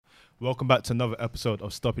Welcome back to another episode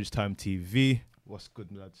of Stoppage Time TV. What's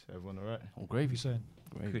good, lads? Everyone all right? All gravy. saying?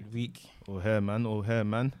 Good week. All here, man. All here,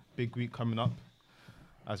 man. Big week coming up,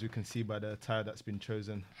 as we can see by the attire that's been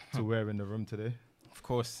chosen to wear in the room today. Of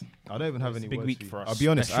course. I don't even have It's any a big words week for you. for us. I'll be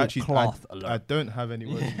honest, Special actually, cloth I alert. don't have any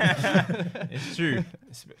words. It's true.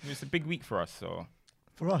 It's a big week for us. So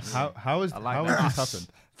For us. How has I like how that. has this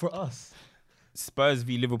happened? For us. Spurs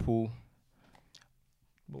v Liverpool.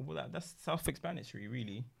 Well, that's self-explanatory,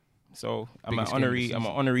 really. So I'm an Biggest game of the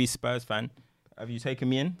honorary Spurs fan. Have you taken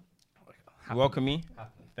me in? Welcome me.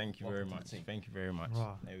 Thank you very much. Thank you very much.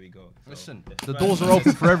 Wow. There we go. So Listen, the the Spurs- doors are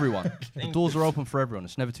open for everyone. The doors are open for everyone.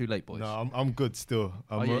 It's never too late, boys. No, I'm good still.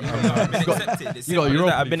 Oh, I'm, yeah, I'm- yeah. I've been accepted. It's you got simple as your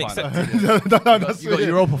that. own I've been fine. accepted. No, that's You got it.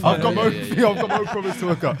 Europa I've final. got my Yeah, yeah, I've got my promise to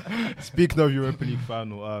work out. Speaking of Europa League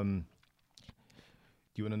final, do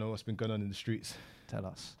you want to know what's been going on in the streets? Tell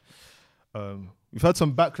us. We've had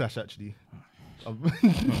some backlash actually.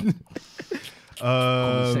 Comment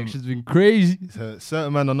section's been crazy. So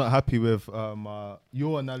certain men are not happy with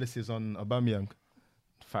your analysis on Aubameyang.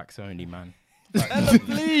 Facts only, man. Tell him,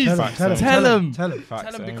 please. Tell him. Tell him. Tell him. Facts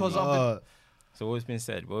Tell him only. because of the... So what's been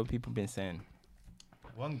said? What have people been saying?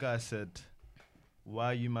 One guy said, "Why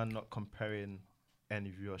are you man not comparing any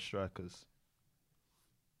of your strikers?"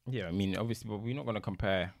 Yeah, I mean, obviously, but we're not going to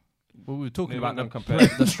compare. Well, we were talking We're about not the, gonna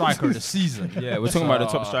compare. the striker of the season. Yeah, we're talking about the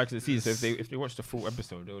top So, strikers of the season. So if they watch the full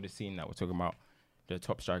episode, they would have seen that we're talking about the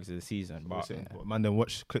top strikers of the season. But But man, then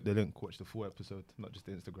click the link, watch the full episode, not just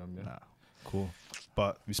the Instagram. Yeah, Nah. cool.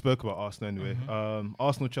 But we spoke about Arsenal anyway.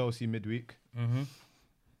 Arsenal Chelsea midweek,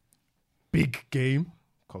 big game.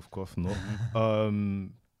 Cough, cough, no.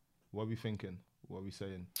 What are we thinking? What are we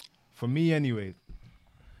saying? For me, anyway,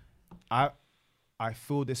 I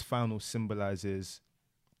feel this final symbolizes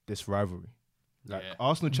this rivalry. Like Yeah.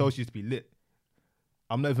 Arsenal Chelsea used to be lit.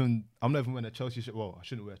 I'm not even wearing a Chelsea shirt. Well, I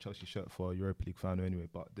shouldn't wear a Chelsea shirt for a Europa League final anyway.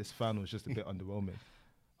 But this final is just a bit underwhelming.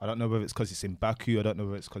 I don't know whether it's because it's in Baku. I don't know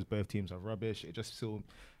whether it's because both teams are rubbish. It just feels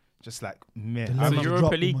just like meh. The it's I'm level a not- of Europa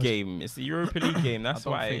drop League almost. game. It's a Europa League game. I That's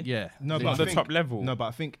don't why. think, yeah. No, It's but I not the think- top level. No, but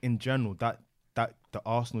I think in general that the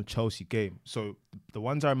Arsenal Chelsea game. So the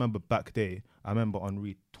ones I remember back day, I remember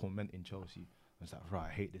Henry tormenting Chelsea. I was like, right,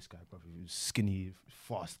 I hate this guy, brother. He was skinny,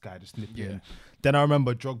 fast guy, just nipping. Yeah. Then I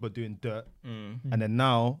remember Drogba doing dirt, Mm. and then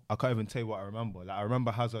now I can't even tell you what I remember. Like I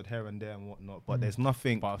remember Hazard here and there and whatnot, but there's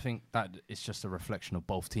nothing. But I think that it's just a reflection of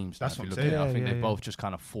both teams. That's now, if what you I'm look at it. saying. I think Yeah, they've yeah, both just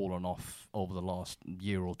kind of fallen off over the last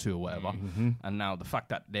year or two or whatever. Mhm. And now the fact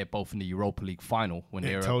that they're both in the Europa League final when It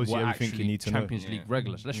they're tells you were everything you actually need to know. Champions League Yeah.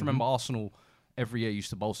 regulars. Let's remember Arsenal every year used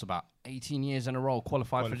to boast about 18 years in a row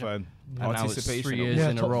qualified for. Qualifying. And now it's Participation 3 of- years Yeah,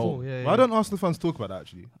 in a top row. four, yeah, Why don't Arsenal fans talk about that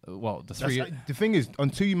actually? Well, the That's 3 like- the thing is,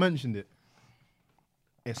 until you mentioned it,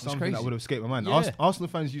 it's something crazy. that would have escaped my mind. Yeah. Arsenal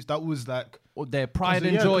fans used that was like their pride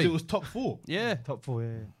and 'cause joy. it was top four. Yeah. Top four,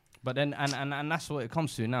 yeah. But then, and that's what it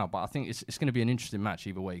comes to now. But I think it's going to be an interesting match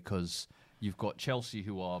either way because you've got Chelsea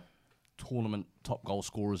who are tournament top goal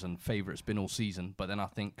scorers and favourites been all season. But then I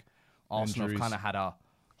think Arsenal have Injuries. kind of had a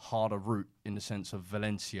harder route in the sense of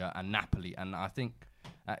Valencia and Napoli. And I think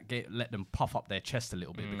that let them puff up their chest a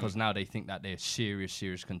little bit because now they think that they're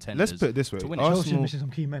serious contenders. Let's put it this way: to win it. Chelsea's Arsenal, missing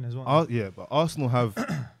some key men as well. Yeah, but Arsenal have,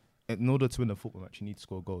 in order to win a football match, you need to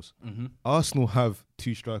score goals. Mm-hmm. Arsenal have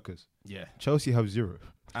 2 strikers. Yeah. Chelsea have 0.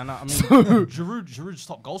 And I mean, Giroud's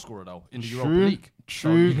top goal scorer though in the Europa League.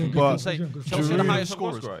 True, you can but say Chelsea are the Giroud- highest Top goal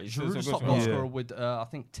scorers. scorer. He's Giroud's top top goal goal scorer. scorer with I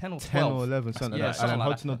think 10 or 12. 10 or 11, something Yeah, like that. something And like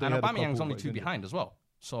Hudson-Odoi that. And had a Aubameyang's couple, only but 2 he didn't. behind as well.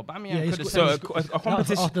 So Aubameyang Yeah, he's could have got- said... So a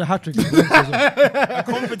competition. After the hat trick. a A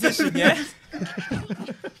competition, yeah.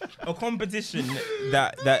 A competition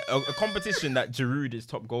a competition that Giroud is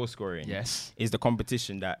top goal scorer in Yes. is the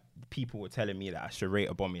competition that people were telling me that I should rate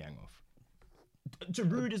Aubameyang off.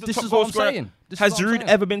 Giroud is the This top is goal what I'm scorer. saying. This is Has what I'm Giroud saying.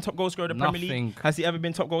 ever been top goal scorer of the Premier Nothing. League? Has he ever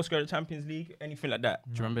been top goal scorer of the Champions League? Anything like that?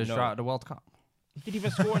 Do you remember his No. start at the World Cup? He didn't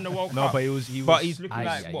even score in the World No, Cup. but he was. But he's looking Aye,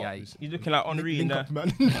 like aye, what? aye. He's looking like Henry in link the. up,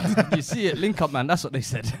 man. You see it, link up, man. That's what they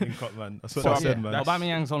said. Link up, man. That's what So, I said, yeah, man. that's-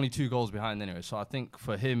 Aubameyang's only 2 goals behind anyway, so I think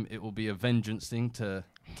for him it will be a vengeance thing to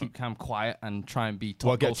keep Cam quiet and try and be top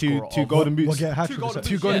What, goal get two scorer. golden boots? We'll get a hat Two trick. golden Two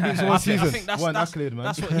boots, golden yeah. boots in one I think season. that's What an accolade, man.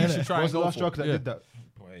 That's what he should try What and was the go last for. striker that Yeah. did that?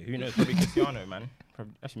 Boy, who knows? Probably Cristiano, man.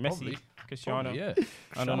 Actually, Messi. Probably. Cristiano. Probably, yeah.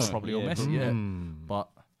 I don't know. Probably or Yeah. Messi, yeah. Mm. But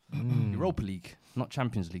Europa League, not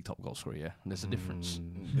Champions League top goal scorer, yeah. There's a difference.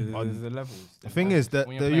 There's the levels. The thing is that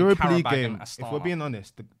When the you're Europa playing League Karabakh game, and if we're Astana. being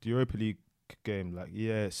honest, the Europa League game, like,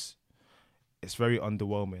 yes, it's very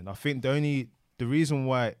underwhelming. I think the reason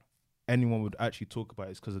why anyone would actually talk about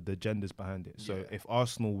it is because of the agendas behind it. So Yeah. if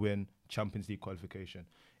Arsenal win Champions League qualification,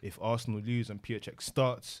 if Arsenal lose and Piatek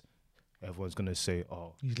starts, everyone's gonna say,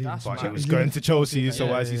 "Oh, He's leaving. That's but mad. he was He's going leaving to Chelsea, so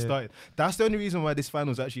yeah, why is he yeah. starting?" That's the only reason why this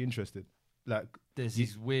final is actually interested. Like, There's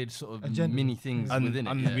these weird sort of Agenda. mini things and, within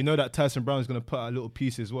and it. we know that Tyson Brown is gonna put out a little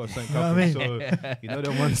piece as well. Saying You know what I so you know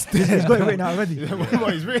that one's He's got it written out already.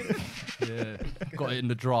 he's written. Yeah, got it in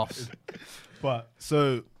the drafts. But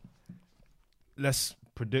so, let's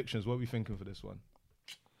predictions. What are we thinking for this one?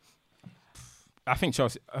 I think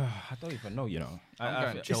Chelsea. I don't even know. You know, I'm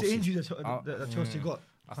going It's Chelsea. the injury that Chelsea got.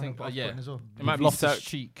 I think, kind of yeah. off-putting as well. It might be Loftus Sar-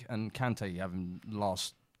 Cheek and Kante having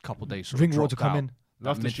last couple days sort of Drinkwater dropped come out. in. That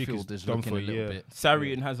Loftus-Cheek is midfield is done looking for a a little year. bit.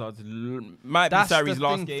 Sarri and Hazard's might That's be the Sarri's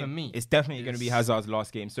last thing game. for me. It's definitely going to be It's- Hazard's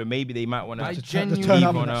last game, so maybe they might want I to genuinely turn leave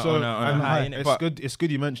up on a, So, on a, on a and high, innit? it's But good. It's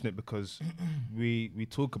good you mention it because we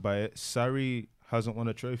talk about it. Sarri hasn't won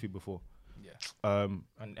a trophy before. Yeah. and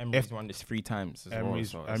Emery's won this 3 times as well.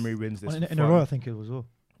 So it's- Emery wins this In for a fun. row, I think it was all.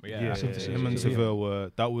 Yeah, Seville, him and yeah. Seville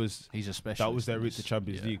were that was He's a specialist. that was their in route this. to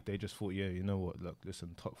Champions Yeah. League. They just thought, yeah, you know what? Look,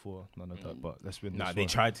 listen, top 4, none of that, but let's win. Nah, this they one.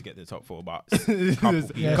 tried to get the top 4, but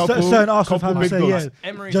There's Yeah, couple- certain Arsenal couple fans big say, dogs. yeah,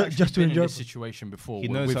 Emery's Ju- actually just to been in enjoy- this situation before He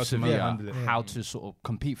with, knows with how to Sevilla, handle it. how to sort of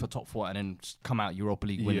compete for top 4 and then come out Europa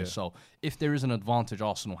League winners. Yeah. So if there is an advantage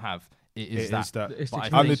Arsenal have, it is It that. is that. It's But I the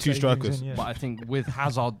think- And the 2 games strikers. in, yeah. But I think with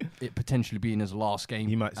Hazard, it potentially being his last game,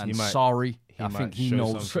 He might- and he might- Sarri, he I might think he show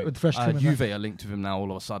knows. something. With fresh team and that. Juve are linked with him now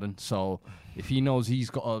all of a sudden. So if he knows he's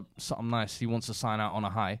got something nice, he wants to sign out on a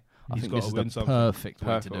high. I He's think gotta this is win the something. perfect way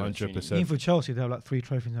to Perfect. do it. 100%. Even for Chelsea, they have like 3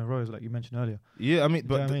 trophies in a row, like you mentioned earlier. Yeah, I mean, You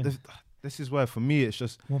but know what I mean? this is where for me it's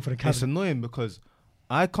just One for the it's cabinet. annoying because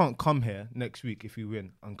I can't come here next week if we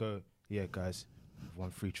win and go, yeah, guys, we've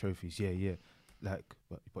won 3 trophies. Yeah. Like,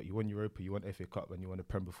 but you won Europa, you won FA Cup, and you won the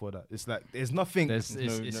Prem before that. It's like there's nothing. It's no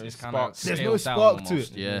kind of spark. There's no spark to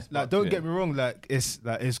it. Yeah. Like, don't get me wrong. Like, it's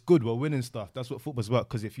good. We're winning stuff. That's what football's about.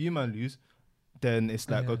 Because if you man lose, then it's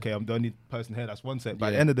like, Yeah. okay, I'm the only person here that's one set. But at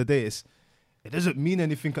Yeah. the end of the day, it doesn't mean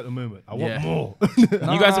anything at the moment. I want Yeah. more. you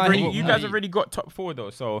guys have already, I- you guys have already got top 4 though,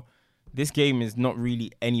 so this game is not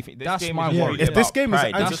really anything. This That's game my is worry. really If this about game is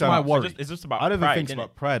pride. an It's just anti-climb, about- it's just about I don't even pride, think it's innit?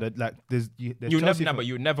 about pride. Like, there's You Chelsea never, fan- but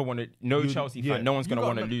you never want to. No You- Chelsea yeah. fan, no one's You gonna gotta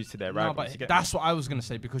want to rem- lose to their No, rivals. but you get that's me? what I was gonna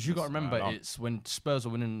say because you got to Just, remember I don't know. it's when Spurs are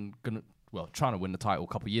trying to win the title a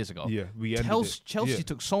couple of years ago. Yeah, we ended Chelsea it.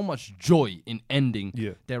 took so much joy in ending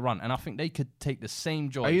Yeah. their run, and I think they could take the same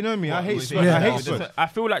joy. You know me. I What, hate was Spurs. it- I hate Yeah. Spurs. I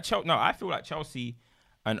feel like Chelsea. No, I feel like Chelsea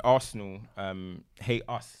and Arsenal hate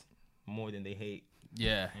us more than they hate.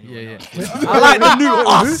 yeah. I I like the new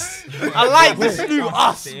us. I like this new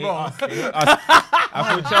us, They hate bro. us, they hate us.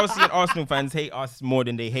 I feel Chelsea and Arsenal fans hate us more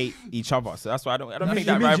than they hate each other. So that's why I don't think He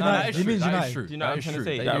that means rivalry. United. is He true. means That is United. true. Do you know what I'm That is trying to true.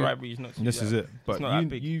 say? They That do. rivalry is not. too This bad. is it. But not that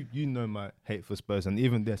big. you know my hate for Spurs, and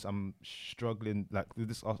even this, I'm struggling. Like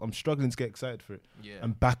this, I'm struggling to get excited for it. Yeah.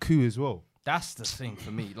 And Baku as well. That's the thing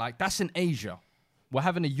for me. Like that's in Asia. We're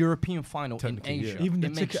having a European final in Technically, yeah. Asia. Even the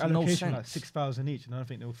it makes ticket no allocation, like sense. 6,000 each, and I don't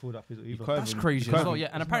think they'll afford that either. can't That's even- crazy you as can't well. even-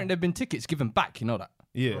 Yeah, and apparently there've been tickets given back. You know that.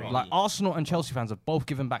 Yeah. Right. Like Arsenal and Chelsea fans have both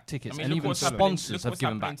given back tickets, and look even what's happening- sponsors look have what's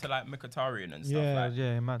given happening back. to like Mkhitaryan and stuff. Yeah, like,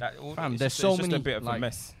 yeah, man. that all, Fam, it's there's just, so it's just many, a bit of a like-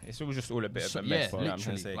 mess. It's all just all a bit of a So, mess. yeah, you know what I'm trying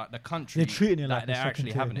literally. to say. Like the country. They're treating it that like they're they're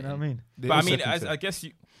actually second having tier, it. you know what I mean? They But I all mean, second tier. I guess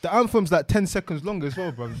you. The anthem's like 10 seconds long as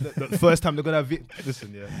well, bro. The first time they're gonna have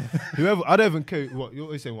listen, yeah. Whoever, I don't even care what you're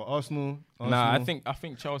always saying. What Arsenal? Nah, Arsenal? I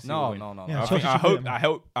think Chelsea. No, will win. no, no. Yeah, no. I, think, Chelsea I should hope win,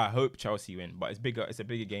 man. I hope Chelsea win, but it's bigger. It's a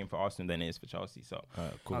bigger game for Arsenal than it is for Chelsea. So,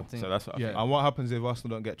 Cool. I think- so that's what I yeah. think. And what happens if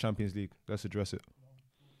Arsenal don't get Champions League? Let's address it.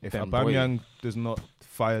 If Then Aubameyang does not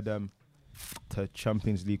fire them to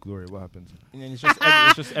Champions League glory, what happens? And then it's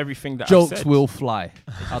just everything that I've Jokes said. will fly.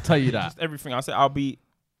 I'll tell you that. Just everything I said.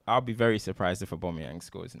 I'll be very surprised if Aubameyang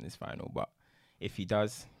scores in this final, but if he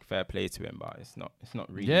does, fair play to him. But it's not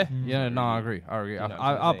really. Yeah, Mm. yeah. Not No, I really. agree. I agree. You know what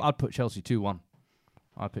I'm trying to say? I'd put Chelsea 2-1.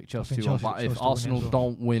 I'd pick Chelsea think 2-1. Chelsea- But if Chelsea will win Arsenal as well.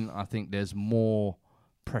 don't win, I think there's more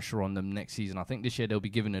pressure on them next season. I think this year they'll be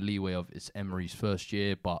given a leeway of it's Emery's first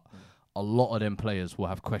year, but a lot of them players will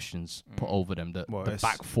have questions put over them. The Well,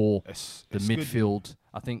 back four, It's the it's good. midfield.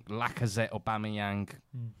 I think Lacazette, Aubameyang,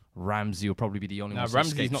 Ramsey will probably be the only Nah, ones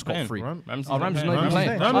Ramsey's that escape not playing. scot-free. Ramsey's Oh, Ramsey's not even Ramsey's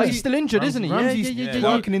playing. playing. Oh, he's still injured, isn't he? Ramsey's Yeah.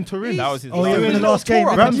 working in Turin. That was his Oh, last yeah, in the game. last game.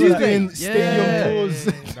 Ramsey's Yeah. doing Yeah. stadium tours.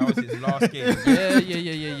 That was his last game. Yeah.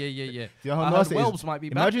 Yeah, how I heard nasty it is. Welbs might be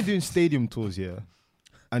back. Imagine doing stadium tours, yeah,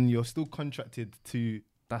 and you're still contracted to.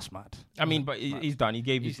 That's mad. I mean, but he's done. He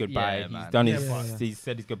gave his He's- goodbye. yeah, he's man. done Yeah, his. yeah, yeah. He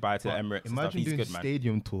said his goodbye to the Emirates. and stuff. Imagine He's doing good, man.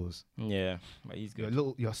 stadium tours. Yeah, but he's good.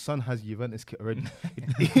 Your son has Juventus kit already.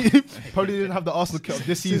 Probably didn't have the Arsenal kit of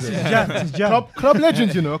this season. It's Jan. Club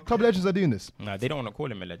legends, you know. Club legends are doing this. Nah, they don't want to call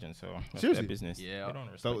him a legend, so that's Seriously? their business. Yeah. They don't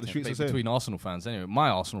Is that what the respect him. streets are Debate saying? between Arsenal fans. Anyway, my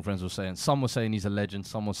Arsenal friends were saying some were saying he's a legend,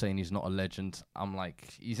 some were saying he's not a legend. I'm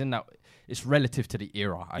like, he's in that. it's relative to the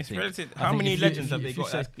era. I It's think. relative. I How think many if you- legends if have you- they if you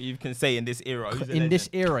got? say- That you can say in this era. Who's a In this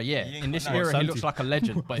legend? era, yeah. You ain't In got this no era, he Santi. looks like a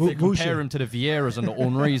legend. But if they Wilshere. compare him to the Vieiras and the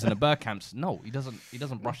Henrys and the Bergkamps, no, he doesn't. He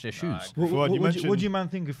doesn't brush their Nah, shoes. Fuad, you What do mentioned- you man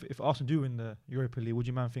think if Arsenal do win the Europa League? What do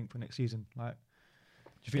you man think for next season? Like, do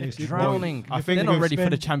you think They're it's drowning. I think they're not we've ready for the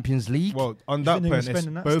spent- Champions League. Well, on You that think they're point, gonna it's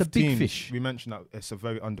spend that? both It's the big teams. fish. We mentioned that it's a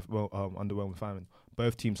very underwhelming final.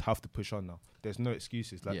 Both teams have to push on now. There's no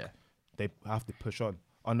excuses. Like yeah. they have to push on.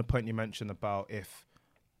 On the point you mentioned about if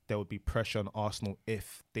there would be pressure on Arsenal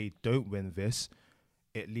if they don't win this,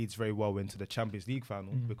 it leads very well into the Champions League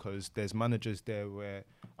final because there's managers there where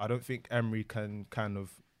I don't think Emery can kind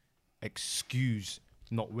of excuse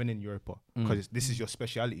not winning Europa because this is your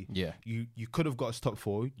speciality. Yeah. You could have got us top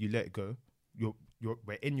four. You let it go.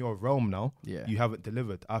 We're in your realm now. Yeah. You haven't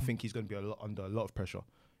delivered. I think he's going to be under a lot of pressure.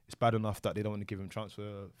 It's bad enough that they don't want to give him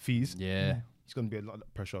transfer fees. Yeah. He's going to be a lot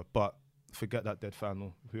of pressure. But forget that dead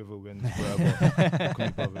final. Whoever wins, wherever.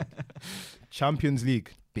 Couldn't be bothered. Champions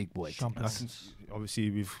League. Big boy.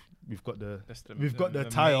 Obviously, we've got the That's we've got the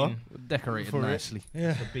tire. main- Decorated For it. nicely.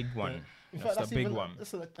 Yeah. the big one. That's the big one.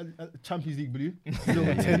 That's a Champions League blue.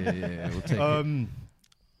 Yeah. We'll take it.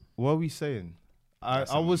 What are we saying?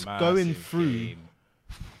 That's I a was going massive through game.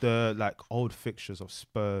 the like old fixtures of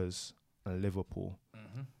Spurs and Liverpool,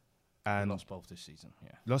 And and lost both this season.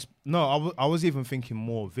 Yeah. lost. No, I was even thinking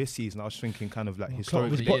more this season. I was thinking kind of like Klopp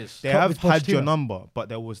historically. was po- years. They Klopp have with had your Pochettino. number, but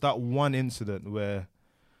there was that one incident where,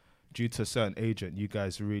 due to a certain agent, you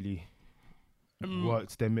guys really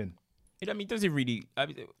worked them in. I mean, does it really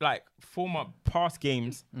like former past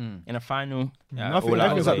games Mm. in a final? Nothing's all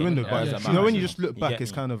out the way, window, yeah, but doesn't you know when matter. you just look back, get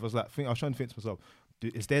it's me? kind of I was trying to think to myself,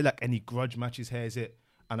 is there like any grudge matches here? Is it?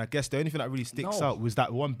 And I guess the only thing that really sticks No. out was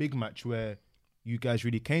that one big match where you guys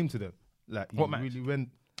really came to them. Like you What match? really went.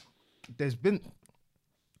 There's been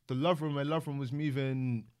the love room where love room was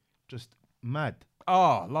moving just mad.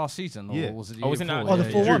 Oh, last season, or Yeah. was it? Oh, wasn't that- Oh, the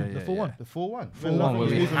Yeah, 4-1. The 4-1. The 4-1. 4-1 where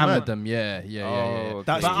we hammered them. Yeah. Oh,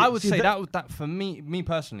 That's- But I would See, say that- that for me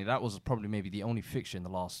personally, that was probably maybe the only fixture in the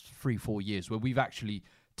last 3-4 years where we've actually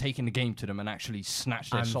taken the game to them and actually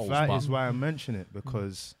snatched their And souls. that But is why I mention it,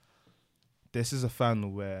 because this is a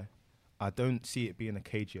final where I don't see it being a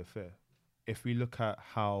cagey affair. If we look at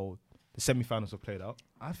how the semi-finals have played out,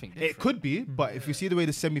 I think it could be, but if you see the way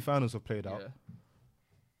the semi-finals have played out,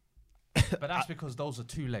 But that's because those are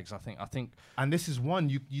two legs. I think and this is one,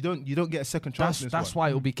 you don't get a second chance. that's why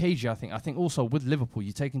it will be cagey. I think also with Liverpool,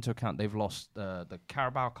 you take into account they've lost the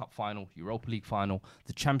Carabao Cup final, Europa League final,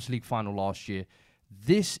 the Champions League final last year.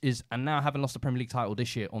 This is, and now having lost the Premier League title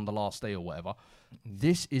this year on the last day or whatever,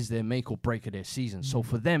 this is their make or break of their season. So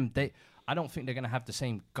for them, I don't think they're going to have the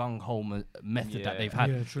same gung-ho method that they've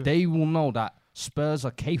had. Yeah, true. They will know that Spurs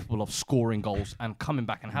are capable of scoring goals and coming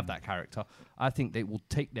back and have that character. I think they will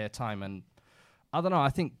take their time, and I don't know.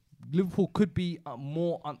 I think Liverpool could be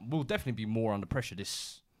will definitely be more under pressure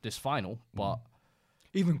this final, but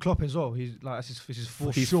Even Klopp as well. He's like this is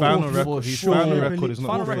fourth. His sure, final fourth- record, his fourth final Europa record League- is not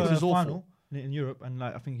Final great. record is awful. final in Europe, and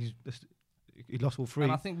like I think he lost all three.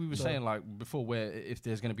 and I think we were So- saying like before, where if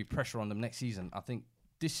there's going to be pressure on them next season, I think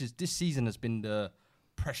this season has been the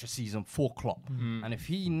pressure season for Klopp. And if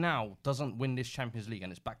he now doesn't win this Champions League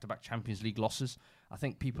and it's back-to-back Champions League losses, I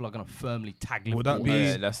think people are going to firmly tag Would Liverpool that be-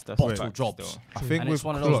 as Yeah, that's bottle facts jobs. still. I think And with it's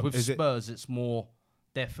one of Klopp, those with is it- Spurs, it's more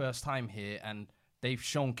their first time here and they've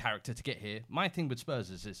shown character to get here. My thing with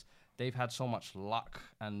Spurs is they've had so much luck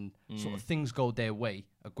and sort of things go their way.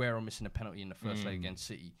 Aguero missing a penalty in the first leg against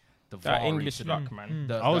City. The That VAR English incident, luck, man.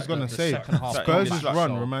 the- I was the- gonna the say second half Spurs' comeback, run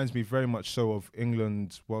so- reminds me very much so of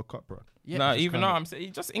England's World Cup run. Yeah, No, it's even kind though of- I'm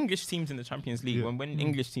saying just English teams in the Champions League. Yeah. When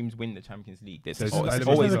English teams win the Champions League, There's it's an always, element-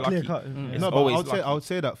 always It's never lucky. clear cut. Mm. It's No, but always I lucky. would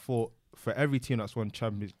say that for every team that's won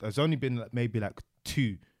Champions, there's only been like, maybe like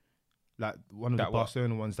two, like one of That the what?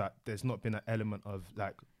 Barcelona ones that there's not been an element of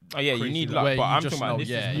like. Oh yeah, you crazy need luck. luck, Where but you I'm just talking about know, this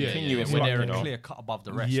yeah, is yeah, continuous where luck, they're you a know. clear cut above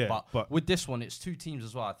the rest. Yeah, but but- with this one, it's two teams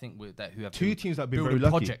as well. I think who have Two been teams that have been building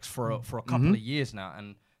very lucky. projects for a couple of years now,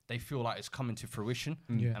 and they feel like it's coming to fruition.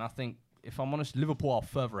 Yeah. And I think, if I'm honest, Liverpool are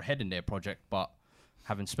further ahead in their project, but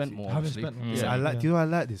having spent more, Having obviously. spent more, Yeah, Yeah. I like. Yeah. Do you know why I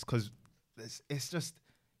like this? Because it's just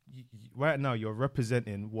right now you're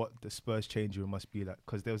representing what the Spurs change room must be like.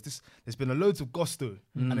 Because there's been a loads of gusto,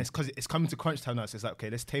 and it's because it's coming to crunch time now. So it's like, okay,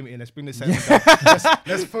 let's tame it in. Let's bring this. Down.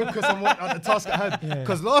 Let's focus on the task at hand. Yeah.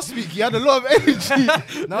 Because last week you had a lot of energy.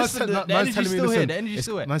 Now Listen, the man's energy's telling me, still here. listen, The energy's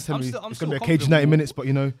still here. man's telling I'm me still- I'm it's gonna be a still cage 90 confident minutes, but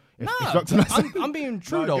you know, if Nah, you're up to I'm being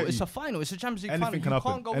true No, I though. get It's you. a final. It's a Champions League Anything final. can You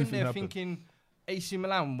happen. can't go Anything in there can happen. thinking AC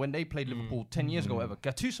Milan when they played Liverpool 10 years ago, whatever.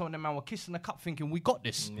 Gattuso and them man were kissing the cup, thinking we got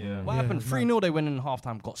this. Yeah. What happened? 3-0. They went in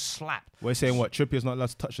halftime, got slapped. We're saying what? Trippier's not allowed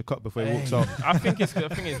to touch the cup before he walks out. I think it's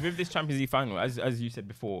with this Champions League final, as you said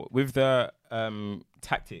before, with the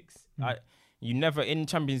tactics. You never in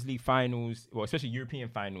Champions League finals, well, especially European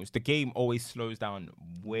finals, the game always slows down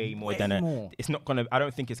way more than it's not gonna. I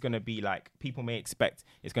don't think it's gonna be like people may expect.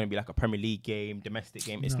 It's gonna be like a Premier League game, domestic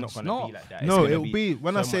game. It's not gonna be like that. No, it's it'll be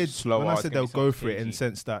when I said slower, they'll go for it in the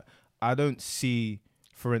sense that I don't see,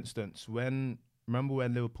 for instance, remember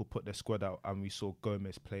when Liverpool put their squad out and we saw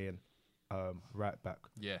Gomez playing right back.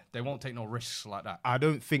 Yeah, they won't take no risks like that. I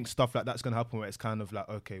don't think stuff like that's gonna happen where it's kind of like,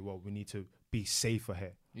 okay, well, we need to be safer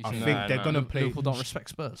here. You I think think they're gonna play. Liverpool don't respect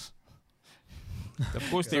Spurs. Of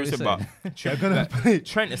course there is, That's but what They're gonna play.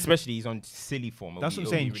 Trent especially is on silly form. That's what I'm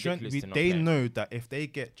saying. Trent, they know that if they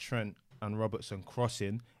get Trent and Robertson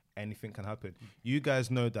crossing, anything can happen. You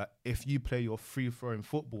guys know that if you play your free-flowing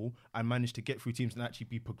football and manage to get through teams and actually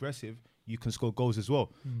be progressive, you can score goals as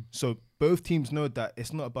well. So both teams know that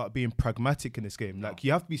it's not about being pragmatic in this game. Like,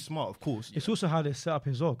 you have to be smart, of course. It's also how they set up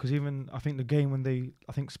as well. Because even I think the game when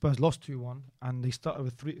I think Spurs lost 2-1 and they started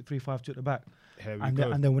with 3-5-2 at the back. Here we And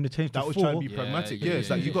go. then when they changed That to was 4, trying to be pragmatic. Yeah, it's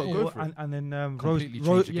like you got to go for it. and then Completely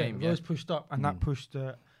Rose changed the game, Rose pushed up and that pushed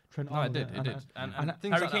Trent No, it Arnold. did. It did. And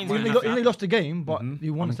things Harry like Kane's that gonna might be happen. He lost the game, but he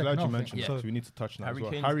won I'm the second glad you half. mentioned Yeah. that, so we need to touch on that as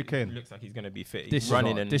well. Kane's- Harry Kane. looks like he's going to be fit. This He's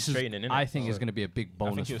running and this is, training. I think is going to be a big I think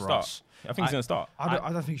bonus he'll for start. us. I think he's going to start. I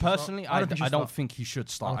don't think he should Personally, start. I don't think he should I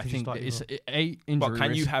start. don't I think he think should it's start a injury But can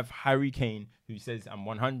you risk. have Harry Kane who says I'm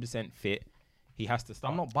 100% fit? He has to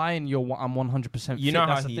start. I'm not buying your. I'm 100% You fit. know how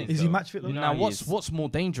That's the he thing. is. Is he though. match fit? You know Now, how he is. what's more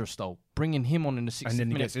dangerous though? Bringing him on in the 60th And then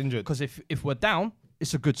he minute gets injured. because if we're down,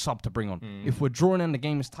 it's a good sub to bring on. If we're drawing and the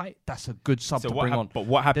game is tight, that's a good sub So to what bring hap- on. But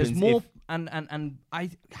what happens There's more, if and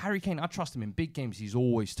Harry Kane, I trust him in big games. He's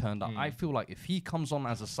always turned up. I feel like if he comes on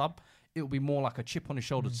as a sub, it'll be more like a chip on his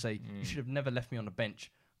shoulder to say, you should have never left me on the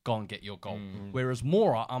bench. Go and get your goal. Whereas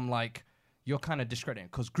Mora, I'm like, you're kind of discrediting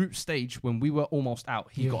because group stage when we were almost out,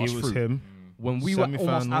 he got us He was through. him. When we were almost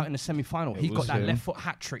Semi-final, out in the semi-final, he it got was that him. left foot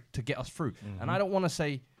hat trick to get us through. And I don't want to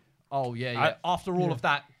say, oh yeah. After all of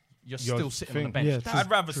that, you're still sitting on the bench. Yeah, That's-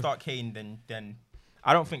 I'd rather start Kane than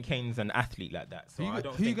I don't think Kane's an athlete like that. So who I you,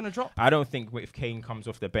 don't who you think, gonna drop? I don't think if Kane comes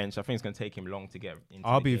off the bench, I think it's going to take him long to get into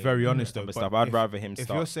I'll the be game very and honest though. other but stuff. I'd if- rather him If you're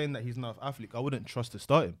start. saying that he's not an athlete, I wouldn't trust to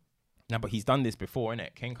start him. No, but he's done this before,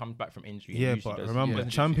 innit? Kane comes back from injury. Yeah, usually but does- remember, doesn't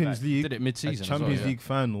do Champions too League, Did it mid-season a as well, Champions yeah. League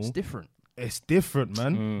final, It's different. it's different,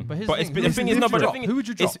 man. bad. But, But here's the thing is, no, but the thing is, who would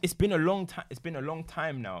you drop? it's been a long time. It's been a long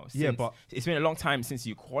time now. Yeah, since- but- it's been a long time since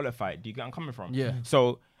you qualified. Do you get where I'm coming from? Yeah.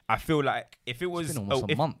 So I feel like if it was been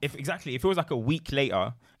almost a month. if exactly if it was like a week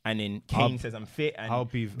later and then Kane says I'm fit and I'll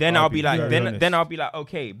be then I'll I'll be be like very then honest. I'll be like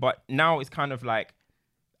okay, but now it's kind of like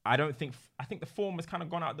I think the form has kind of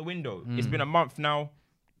gone out the window. It's been a month now.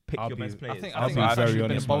 Pick I'll your be- best players. I think I'll be that's very actually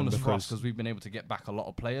been a honest, man, bonus for us because- because we've been able to get back a lot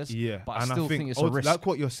of players. Yeah, but I and still think it's a risk. Like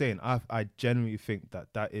what you're saying, I genuinely think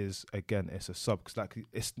that is again, it's a sub because like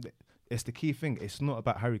it's the key thing. It's not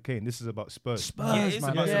about Harry Kane. This is about Spurs. Yeah, it is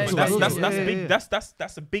man. about Yeah, Spurs. yeah, That's yeah, big. yeah.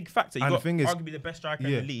 That's a big factor. You And the got thing is- arguably the best striker in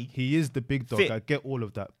Yeah, the league. he is the big dog. Fit. I get all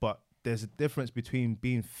of that, but there's a difference between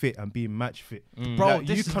being fit and being match fit. Bro, Like,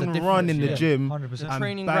 this you is the can difference, run in the yeah. gym 100%. and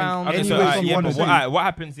Training bang ground. Okay, any so, way alright, you yeah, want but to do. what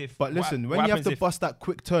happens if? But listen, what when you have happens to if- bust that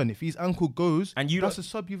quick turn, if his ankle goes, And you that's lot- a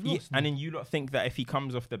sub you've Yeah, lost. and then you lot think that if he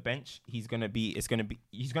comes off the bench, he's gonna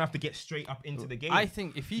have to get straight up into the game. I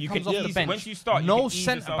think if he You comes can off the ease- bench, once you start, you no can ease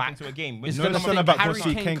centre yourself back into a game. is No going to centre think back will Harry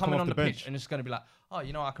see Kane Kane come coming off on the the pitch bench. and it's going to be like, oh,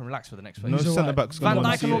 you know, I can relax for the next phase. no He's centre alright. back's Van gonna Dijk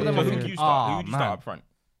want to and see all it. them So are who thinking, do you start? Who would you man. start up front?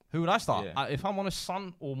 Who would I start? Yeah. If I'm on a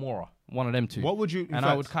Son or Mora, one of them two. What would you? in And I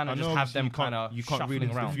fact, would kinda know just have obviously them you can't- kinda You can't read shuffling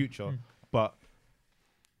into around. the future, but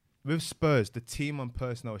with Spurs, the team and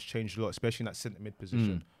personnel has changed a lot, especially in that centre mid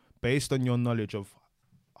position. Based on your knowledge of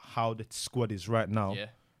how the squad is right now, Yeah.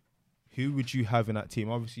 who would you have in that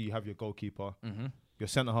team? Obviously, you have your goalkeeper, Mm-hmm. your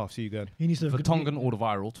centre half. See you again. He needs to Vertonghen or the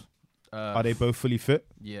Virald. Are they both fully fit?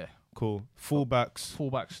 Yeah. Cool. Fullbacks.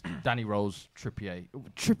 Fullbacks, Danny Rose, Trippier.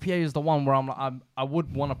 Trippier is the one where I'm like, I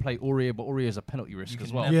would want to play Aurier, but Aurier is a penalty risk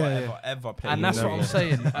as well. Never, Yeah, ever play. And that's what I'm Never.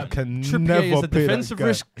 saying. Can Trippier never is a play that defensive guy.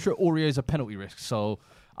 risk. Aurier is a penalty risk. So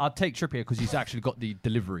I'd take Trippier because he's actually got the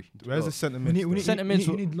delivery. Where's the centre We mid? need, we need, Centre we need, mids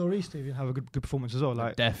we need Lloris to even have a good performance as well.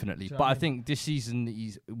 Like, Definitely. Do you know But what I I mean? think this season,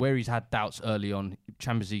 he's had doubts early on.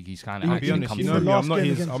 Champions League, he's kind of I'll I'll be actually honest, come you in know the me, through. last I'm not game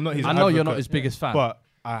his. against- I'm not his. I know you're not advocate, his biggest fan. but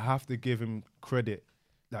I have to give him credit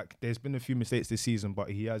like there's been a few mistakes this season, but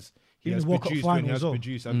he has Even the World Cup produced when final he as has well.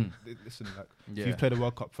 produced. And listen, like if Yeah. you've played a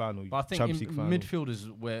World Cup final, But I think Champions in League final, midfield is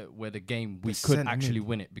where the game we The could centre actually mid.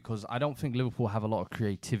 win it, because I don't think Liverpool have a lot of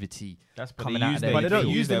creativity. That's but coming they out use of their, there. But they don't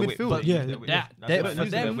use the their width. midfield. But They use yeah, their width. that, That's they're- what for they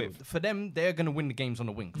use their them, width. for them, they're going to win the games on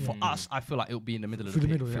the wing. For us, I feel like it'll be in the middle of Through the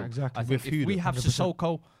the middle, yeah, field. exactly. I think With if who we though? have 100%.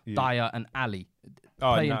 Sissoko, Yeah. Dyer, and Ali.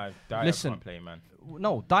 Oh playing- no, Dyer listen. can't play, man.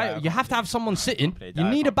 No, Dyer, Dyer you can't have to play. have someone sitting. play. You Dyer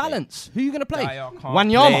need a can't play. balance. Who are you going to play? Dyer can't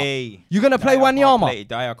Wanyama. play. You're going to play Dyer can't Wanyama. play.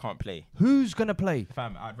 Dyer can't play. Who's going to play?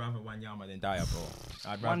 Fam, I'd rather Wanyama than Dyer, bro.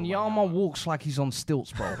 I'd rather Wanyama walks like he's on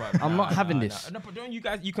stilts, bro. But I'm nah, not having nah, this. nah. No, but don't you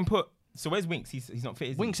guys? You can put. So where's Winks? He's not fit.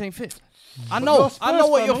 Is he? Winks ain't fit. I know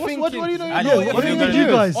what you're thinking. What do you know? I Yeah, know what what do you you're do, doing.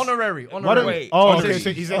 guys? Honorary. Why don't Wait, Oh, honestly. okay.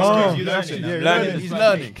 So he's Oh. excused. You Learning. learning. Learning. He's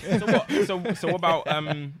learning. So what? So what about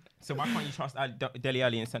So why can't you trust Dele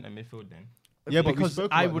Alli in centre midfield then? Yeah, but we because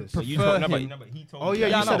spoke I about would this. So you prefer told, no, him. but he told Oh me yeah,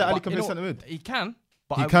 Yeah, you I said know, that Ali but can you play know- centre mid. He can,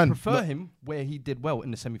 but He I can, would prefer but- him where he did well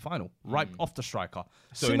in the semi-final, right off the striker.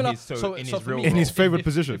 So in his- so in his for real me, In his if- favourite if-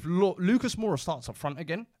 position. If Lucas Moura starts up front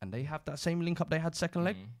again and they have that same link up they had second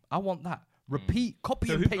leg, I want that. Repeat, copy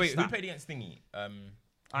So and who paste that. played against Thingy? Who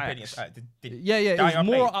played Ajax. against? Did Yeah, it was Dyer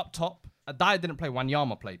Moura play? up top. Dyer didn't play.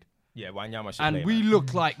 Wanyama played, Yeah, Wanyama should and play. we man.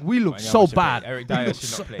 looked Wanyama so should play. bad. Eric We Dyer looked should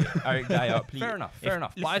so- not play. Eric Dyer, please. Fair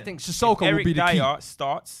enough. But I listen, think if Sissoko will Eric be the key. Dyer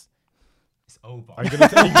starts, it's over. Are you gonna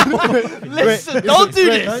Listen, don't do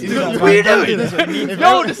this. do that, What are you man. doing? If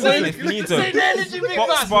Yo, Eric- the same if Nido- the energy, big Box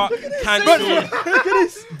man. spot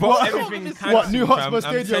cancelled. But everything cancelled. What, New Hotspur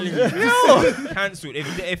fam. I'm Stadium? telling you, cancelled.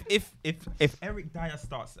 If Eric Dyer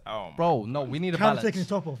starts, Bro, no, we need a Cam balance. taking the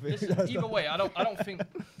top off it. Listen, either way, I don't think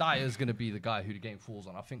Dyer's going to be the guy who the game falls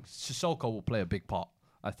on. I think Sissoko will play a big part.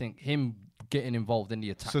 I think him getting involved in the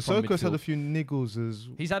attack. from Sissoko's had midfield- a few niggles as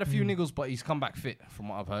He's had a few niggles, but he's come back fit, from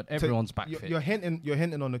what I've heard. Everyone's back fit. You're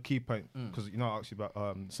hinting on a key point because you know I asked you about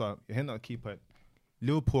so you're hinting on a key point.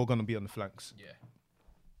 Liverpool are gonna be on the flanks. Yeah.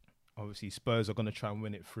 Obviously, Spurs are gonna try and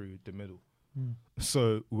win it through the middle.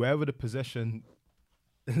 So wherever the possession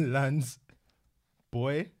lands,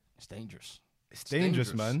 boy, It's dangerous. it's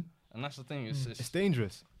dangerous, man. And that's the thing. It's It's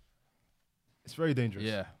dangerous. It's very dangerous.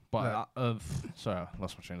 yeah. But Like- sorry, I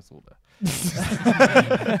lost my train of thought there.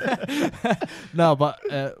 No, but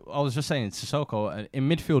I was just saying, Sissoko in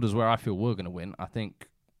midfield is where I feel we're going to win. I think,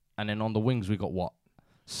 and then on the wings we got what,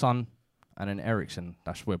 Son, and then Eriksen.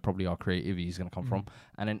 That's where probably our creativity is going to come from.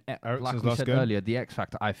 And then, like Eriksen's we last said game? earlier, the X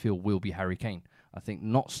factor I feel will be Harry Kane. I think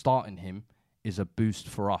not starting him is a boost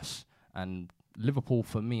for us. And Liverpool,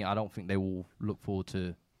 for me, I don't think they will look forward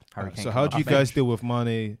to Harry Kane. So how do you coming guys off deal with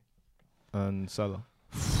Mane and Salah?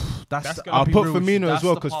 That's That's the- gonna I'll be put real Firmino that's as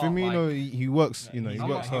well the because part, Firmino like, he works. You know, he He's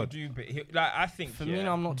works not- hard. he'll do, but I think For me,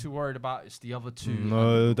 I'm not too worried about. It's the other two.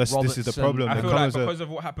 No, this is the problem. I There feel like comes a- because of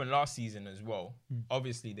what happened last season as well.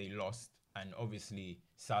 Obviously, they lost, and obviously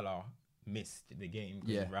Salah missed the game because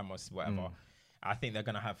Yeah. of Ramos, whatever. I think they're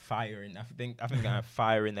gonna have fire in. I think they're gonna have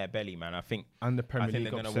fire in their belly, man. I think. and the I Premier think League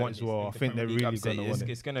they're gonna upset want as this. well. I The think they're Premier League really upset. gonna want it.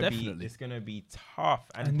 It's gonna Definitely. be. It's gonna be tough.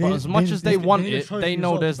 And they- as much as they want need a it, trophy they as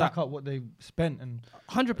know well to there's back that- up what they spent and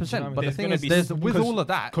 100%. But There's the thing gonna is, be there's some- with because- all of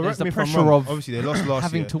that, there's Correct the me if I'm pressure wrong. of Obviously they lost last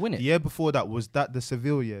having year. to win it. The year before that was that the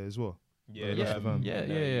Seville year as well. yeah,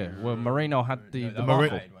 Yeah. Well, Moreno had the That was Moreno-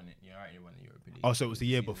 United won it. United won the Europa League. Oh, so it was the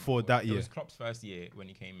year Season before that It year. was Klopp's first year when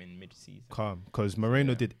he came in mid-season. Calm, because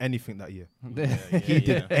Moreno did anything that year. He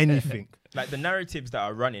Did anything. Like the narratives that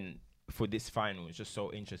are running for this final is just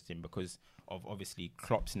so interesting because of obviously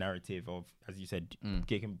Klopp's narrative of, as you said,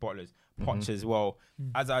 kicking bottlers, Poch as well.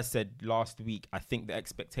 As I said last week, I think the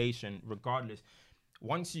expectation, regardless,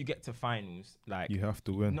 once you get to finals, like You have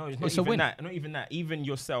to win. no, it's It's a not even win. that. Not even that. Even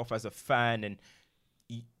yourself as a fan and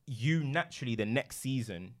you naturally the next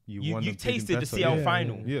season, You want you've them to be tasted the better. CL Yeah,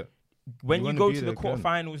 final. Yeah. When You you wanna go be to the there again.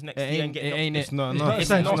 quarterfinals next It year and ain't- get it knocked ain't out, it. It's not It's enough. not it's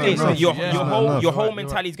the same. not, It's it's not not- enough. your Yeah. whole enough. your whole Right,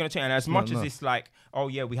 mentality is going to change. And as much as enough. it's like, oh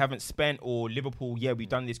yeah, we haven't spent, or Liverpool, yeah, we've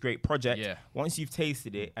done this great project. Yeah. Once you've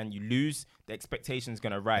tasted it and you lose, the expectation's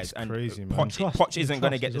going to rise. It's And crazy, man. Poch, Trust- Poch isn't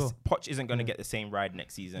going to trust get as this. well. Poch isn't going to get the same ride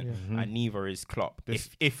next season, Yeah. and neither is Klopp. This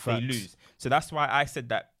If they facts. lose, so that's why I said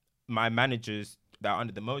that my managers that are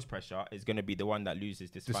under the most pressure is going to be the one that loses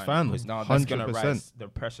this final. final, 'Cause now that's going to 100%. rise. The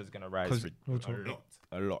pressure's going to rise 'Cause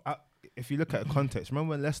a lot. If you look at the context, remember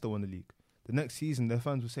when Leicester won the league? The next season, their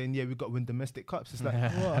fans were saying, "Yeah, we got to win domestic cups." It's like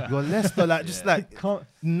you're Leicester, like just like can't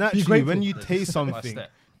naturally grateful. when you taste something,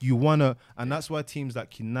 step. you wanna, and that's why teams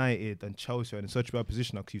like United and Chelsea are in such a bad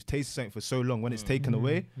position now because you've tasted something for so long. When it's taken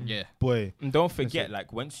away, Yeah. boy, And don't forget,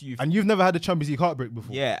 like once you've and you've never had a Champions League heartbreak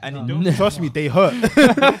before. yeah, and No. don't Trust me, they hurt.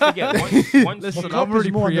 forget once Listen, you, I've Klopp is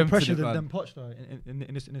already more under preempted pressure it, than man. Poch though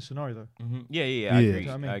in this scenario though. yeah, I Yeah. agree. You know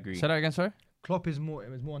what I mean? I agree. Say that again, sorry. Klopp is more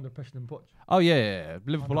under pressure than Poch. Oh yeah.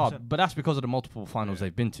 Liverpool are, 100%. but that's because of the multiple finals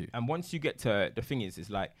they've been to. And once you get to the thing is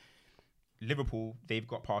like Liverpool, they've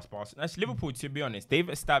got past Barcelona. That's Liverpool, to be honest. They've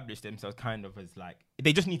established themselves kind of as like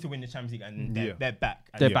they just need to win the Champions League and they're back.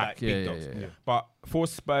 And They're like back. big Yeah, dogs. yeah. But for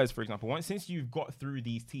Spurs, for example, since you've got through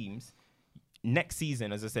these teams, next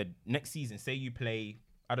season, as I said, say you play,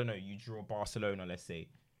 I don't know, you draw Barcelona, let's say.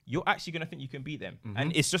 You're actually gonna think you can beat them,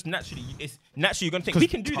 and it's just naturally you're gonna think we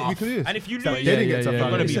can do this. We can do this. And if you So lose, they didn't get to you're final.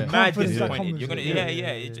 gonna It's be a mad confidence that disappointed. comes You're gonna, with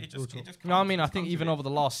it. it just You No, I mean, I think comes even with over the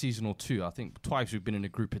last season or two, I think twice we've been in a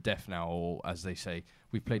group of death now, or as they say,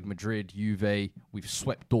 we've played Madrid, Juve, we've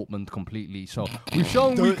swept Dortmund completely. So we've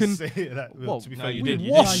shown we Don't can. say that. Well, to be no, fair, you we did.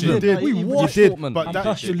 washed You them. did. We You washed did, Dortmund. but And that,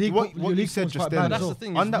 plus your league, what your you league said was just quite then, bad That's as the well.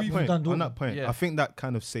 thing. on that We've point, done on that Dortmund. point, Yeah. I think that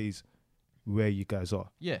kind of says where you guys are.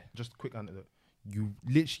 Yeah. Just a quick anecdote. You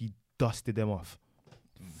literally dusted them off,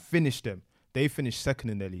 finished them. They finished second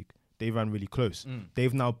in their league. They ran really close.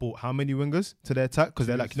 They've now bought how many wingers to their attack because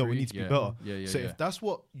they're like, no, we need to be better. Yeah, So if that's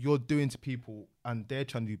what you're doing to people and they're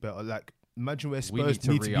trying to do better, like imagine where we Spurs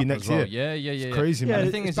need to be re-up next as well. year. Yeah. It's crazy, Yeah, man.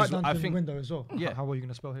 the thing it's is, back is down I to the think- window as well. Yeah. How are you going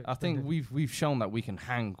to spell it? I think we've shown that we can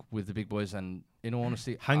hang with the big boys, and in all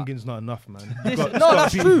honesty, Hanging's not enough, man. This- You got- it's no, gotta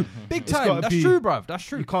that's be- true. Big it's time. gotta That's be- true, bruv. That's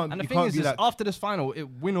true. you can't- and the you thing can't is, be like- after this final,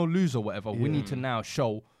 win or lose or whatever, we need to now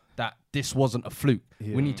show that this wasn't a fluke.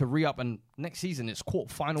 Yeah. We need to re-up, and next season it's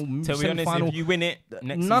quarter-final, To be honest, semi-final. if you win it, next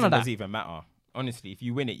none season of that. doesn't even matter. Honestly, if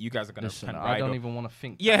you win it, you guys are gonna Listen, kind of I ride don't off. even want to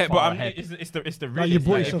think. Yeah, that but far I'm, ahead. it's the Like, you reality.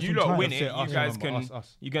 bought Like, yourself if you some lot time. win That's it, it, us, you guys remember, can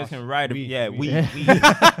us. you guys Us. can ride. We- Yeah, we-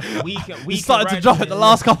 we We we started to ride drop off it the this-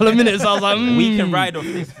 last couple of minutes. I was like, We can ride off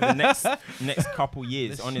this for the next couple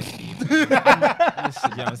years. Honestly, you know what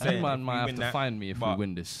I'm saying? You man If might we have win to that- find me if we but-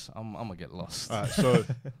 win this. I'm gonna get lost. All right, so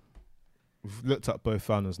we've looked at both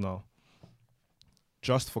finals now.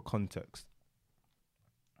 Just for context,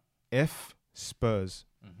 if Spurs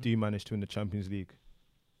do manage to win the Champions League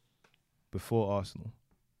before Arsenal,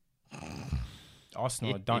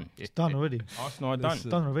 Arsenal are done. It's done already. Arsenal are done. It's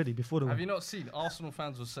done already before the Have win. you not seen Arsenal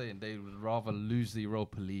fans were saying they would rather lose the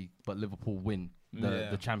Europa League but Liverpool win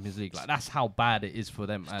the Champions League? Like that's how bad it is for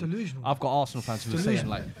them. It's And delusional. I've got Arsenal fans who are It's saying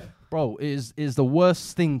delusional. like, bro, it is the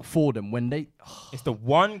worst thing for them when they. It's the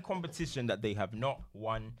one competition that they have not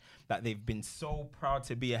won, that they've been so proud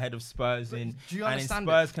to be ahead of Spurs in, do you and understand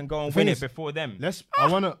Spurs can go and The win thing it is, before them. I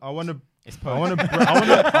want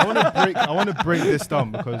to break this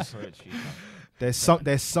down because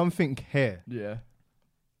there's something here. Yeah.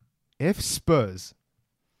 If Spurs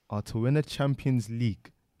are to win a Champions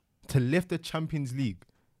League, to lift the Champions League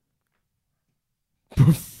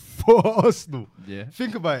before Arsenal, Yeah.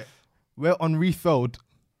 think about it. Where Henry failed,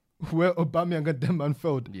 where Aubameyang and them man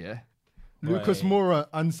failed, Yeah. Lucas Right. Moura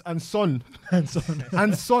and Son And so on.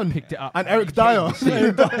 and Son Picked it up. and Eric Dyer. You see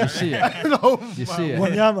it. You see it. No, You see it.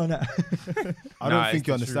 Wanyama and that. I Nah, don't think it's you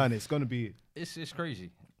the understand. It's gonna be It's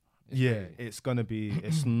crazy. It's yeah. crazy. It's gonna be.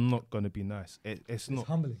 It's not gonna be nice. It's It's not.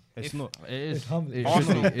 humbling. It's If- not. It is. It's humbling. It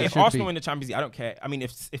Arsenal, should be. It if should Arsenal be. win the Champions League, I don't care. I mean,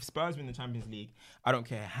 if Spurs win the Champions League, I don't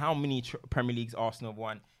care how many Premier Leagues Arsenal have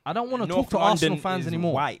won. I don't want to North talk to London Arsenal fans is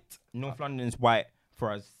anymore. White. North London's white for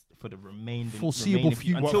us for the Foreseeable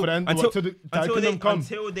future. What, for them- what, to the Kingdom come?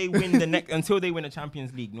 until they win the next until they win the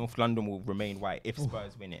Champions League, North London will remain white if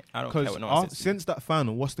Spurs win it. I don't care Because what no one says. since that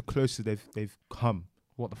final, what's the closest they've come?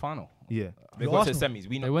 What, the final? Yeah. They The got to Arsenal. semis.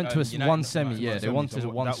 We They know, went to United one knocked semi. them out. Yeah, One they semi. wanted So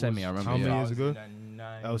one that semi. I was remember. how many Yeah. years ago?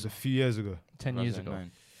 2009. That was a few years ago. 10 years ago.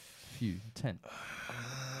 2009. Few. 10.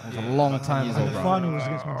 That was a long time And ago, the bro. final was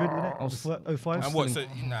against Madrid, wasn't I was- it? 05, And what? So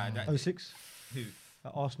nah, that, 06 who?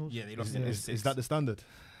 at Arsenal. Yeah, they lost in Is 06. that the standard?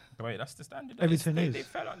 Wait, that's the standard. Every It's- 10 they- years. They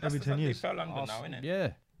fell, Every 10 years. They fell under now, innit?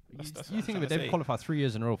 Yeah. That's what You I'm think of trying it, to they've say. qualified 3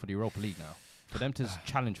 years in a row for the Europa League now. For them to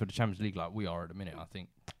challenge for the Champions League like we are at the minute, I think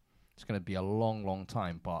it's going to be a long, long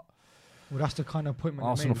time. But Well, that's the kind of appointment. they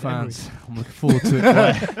Arsenal made with Emery. fans, I'm looking forward to it.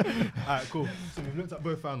 Right? All right, cool. So we've looked at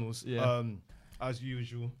both finals. Yeah. As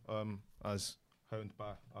usual, as honed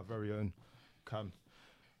by our very own Cam,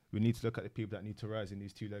 we need to look at the people that need to rise in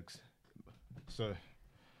these two legs. So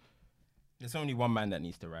There's only one man that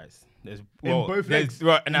needs to rise. There's In both legs. No.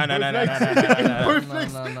 both legs. No, Both no,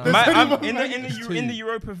 legs. no, no. There's My, only I'm, one in, man. the, in, the, There's Eu- in the two.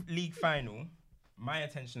 Europa League final, my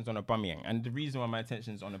attention's on Aubameyang, and the reason why my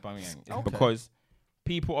attention's on Aubameyang is Okay. because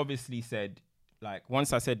people obviously said, like,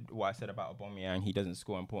 once I said what I said about Aubameyang, he doesn't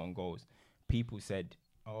score important goals. People said,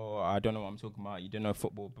 "Oh, I don't know what I'm talking about. You don't know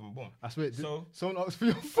football." Boom, boom. I swear, So- someone asked for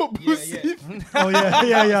your football Yeah, CV. Oh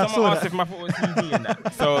yeah. I Someone saw asked that. if my football CV and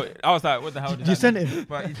that. So I was like, "What the hell?" Did You that sent mean? him.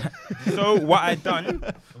 But so what I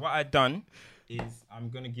done is I'm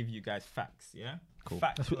gonna give you guys facts. Yeah, Cool.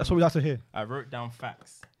 Facts. That's what we like to hear. I wrote down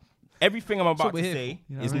facts. everything I'm about what to we're here say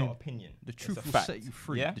for, you know is what I not mean? opinion. The It's truth a will fact. set you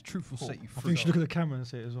free. Yeah? The truth will Cool. set you I free. think you should look at the camera and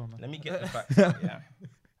say it as well, man. Let me get the facts out, yeah.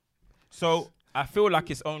 So I feel like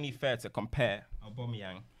it's only fair to compare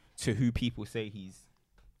Aubameyang to who people say he's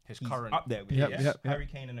His current. up there with. Yep, yeah? yep, yep. Harry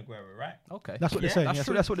Kane and Aguero, right? Okay. That's what Yeah, they're saying. that's Yeah,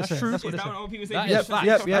 true. that's what they're That's saying. true. That's what Is they're that saying. what people say? That Yeah, is facts.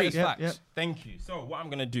 Yep, That yep, is yep, facts. yep. Thank you. So what I'm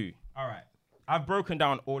gonna do? All right, I've broken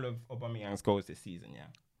down all of Aubameyang's goals this season. Yeah,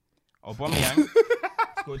 Aubameyang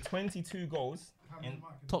scored 22 goals.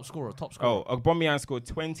 Top scorer. Top scorer. Oh, Aubameyang scored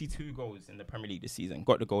 22 goals in the Premier League this season.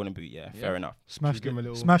 Got the golden boot. Yeah, fair enough. Smashed give him a it.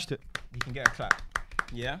 little- Smashed it. You can get a clap.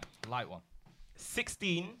 Yeah, Light one.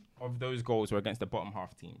 16 of those goals were against the bottom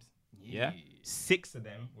half teams. Yeah, 6 of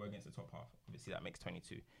them were against the top half. Obviously, that makes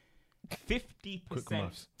 22. 50%,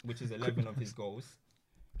 maths. which is 11 of his goals,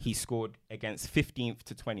 he scored against 15th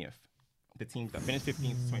to 20th. The teams that finished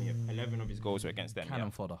 15th to 20th, 11 of his goals were against them. Cannon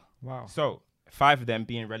Yeah? fodder. Wow. So 5 of them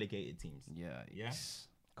being relegated teams. Yeah. Yeah? yes.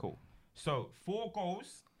 Cool. So 4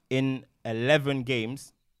 goals in 11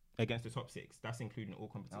 games against the top 6. That's including all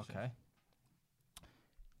competitions. Okay.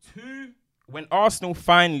 2, when Arsenal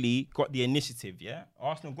finally got the initiative, yeah?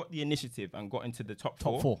 Arsenal got the initiative and got into the top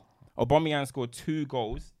Top 4. Aubameyang scored 2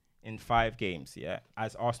 goals in 5 games, yeah?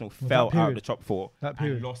 As Arsenal Well, fell that out of period. the top 4 That and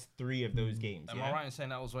period. lost 3 of those games, Am yeah? I right in saying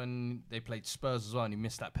that was when they played Spurs as well and he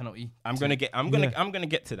missed that penalty? I'm gonna get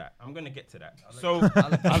to that. So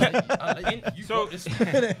I'll let you in. You So- got this.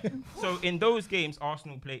 so in those games,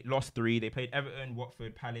 Arsenal lost 3. They played Everton,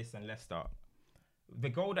 Watford, Palace, and Leicester. The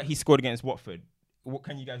goal that he scored against Watford, what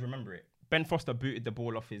can you guys remember it? Ben Foster booted the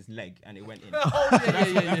ball off his leg and it went in.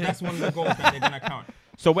 That's one of the goals that they're gonna count.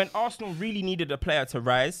 So when Arsenal really needed a player to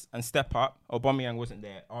rise and step up, Aubameyang wasn't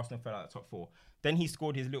there. Arsenal fell out of the top 4. Then he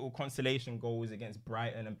scored his little consolation goals against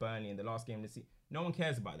Brighton and Burnley in the last game of the season. No one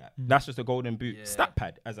cares about that. That's just a golden boot stat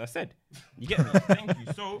pad, as I said. You get me? Thank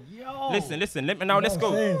you. So listen. Let's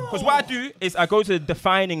go. Because what I do is I go to the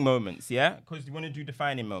defining moments, yeah? Because you want to do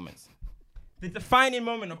defining moments. The defining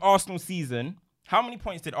moment of Arsenal's season. How many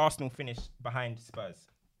points did Arsenal finish behind Spurs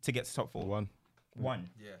to get to top 4? 1. 1.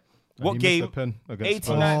 Yeah. What And he game? missed a pen against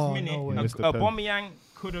Spurs. 89th Oh, minute. no way. He missed a pen. Aubameyang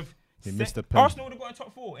could have. He missed a pen. Arsenal would have got a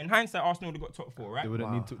top 4. In hindsight, Arsenal would have got top 4, right? They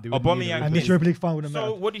wouldn't need to. They Aubameyang wouldn't need a And Yes. this Europa League final wouldn't So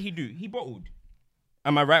matter. what did he do? He bottled.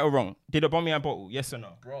 Am I right or wrong? Did Aubameyang bottle? Yes or no?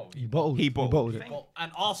 Bro. He bottled. He bottled. it.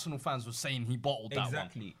 And Arsenal fans were saying he bottled that one.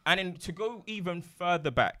 Exactly. And then to go even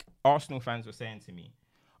further back, Arsenal fans were saying to me,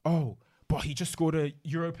 "Oh, but he just scored a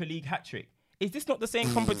Europa League hat trick." Is this not the same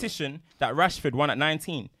competition that Rashford won at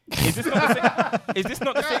 19? Is this not the same? Is this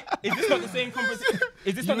not the same? Is this not the same competition?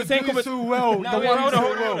 Is this not the same competition? so well. No, wait, hold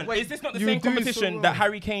on. Wait, is this not the You same do so competition well. that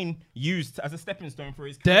Harry Kane used as a stepping stone for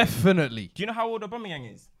his career? Definitely. Do you know how old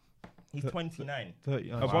Aubameyang is? He's 29. 30.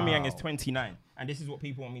 Aubameyang is 29, and this is what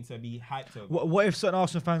people want me to be hyped over. What if certain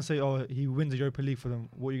Arsenal fans say, "Oh, he wins the Europa League for them"?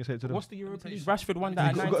 What are you gonna say to them? What's the Europa League? Rashford won that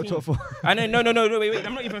at He 19. got top 4. And then no, wait.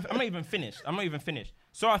 I'm not even finished.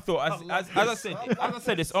 So I thought, as I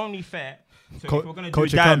said, it's only fair. So if we're gonna do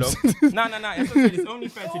Culture dialogue, comes. no. As I said, it's only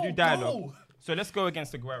fair to do dialogue. So let's go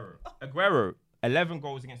against Aguero. Aguero, 11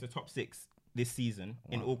 goals against the top 6 this season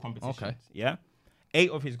in all competitions. Okay. Yeah. 8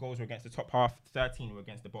 of his goals were against the top half, 13 were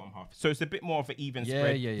against the bottom half. So it's a bit more of an even Yeah,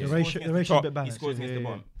 spread. yeah, yeah. He The scores ratio- against the ratio's a top, bit he balanced, scores yeah, against the yeah,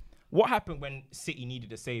 bottom. What happened when City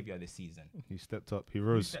needed a saviour this season? He stepped up. He Who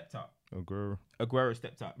rose. stepped up? Aguero. Aguero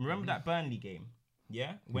stepped up. Remember that Burnley game?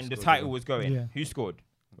 Yeah? When the scored title that? was going. Yeah. Who scored?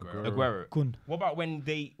 Aguero. Aguero. Kun. What about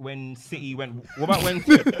when City went what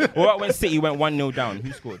about when City went 1-0 down?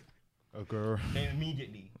 Who scored? Aguero. They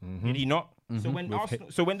immediately. Did he not? So when With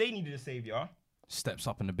Arsenal, so when they needed a saviour, Steps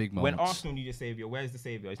up in the big when moments. Arsenal needed a saviour, where's the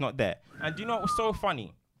saviour? It's not there. And do you know what was so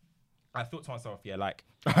funny? I thought to myself, yeah, like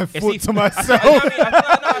I if thought he- to myself.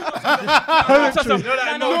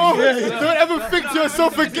 Don't ever think to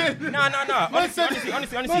yourself again. No. Honestly. Man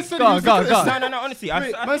said Go on, he was go on, gonna go on. say- No, honestly. Wait, I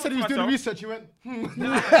man thought said to he was doing myself, research. He went,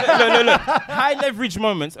 look. High leverage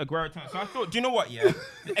moments, Aguero turns. So I thought, do you know what? Yeah,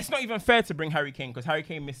 it's not even fair to bring Harry Kane because Harry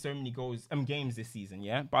Kane missed so many games this season.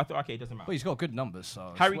 Yeah, but I thought, okay, it doesn't matter. But he's got good numbers, so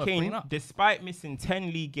it's Harry worth Kane, bringing up. despite missing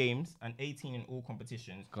 10 league games and 18 in all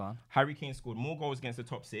competitions, Go on. Harry Kane scored more goals against the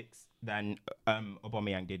top 6 than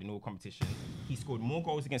Aubameyang did in all competitions. He scored more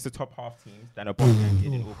goals against the top half teams than Aubameyang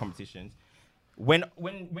did in all competitions. When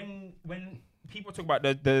people talk about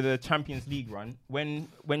the Champions League run, when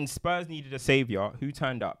Spurs needed a saviour, who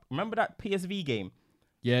turned up? Remember that PSV game?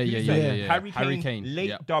 Yeah. Harry Kane, late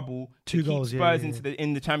yeah. double, 2 to keep goals, Spurs yeah.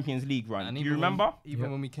 in the Champions League run. And Do you even remember?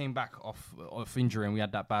 Even when we came back off injury and we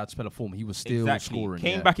had that bad spell of form, he was still Exactly. scoring.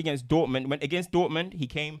 Came yeah. back against Dortmund. Went against Dortmund. He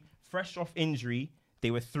came fresh off injury. They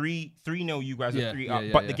were 3-0. You guys were 3 up,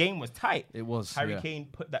 but the game was tight. It was. Harry yeah. Kane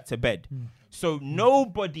put that to bed. So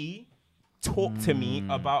nobody talk to me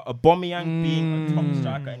about Aubameyang being a top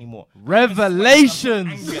striker anymore.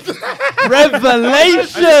 Revelations. I'm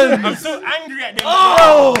so angry at them.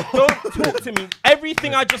 Don't talk to me.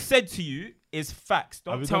 Everything I just said to you is facts.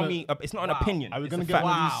 Don't tell me it's not an opinion. Are we It's gonna a get fact.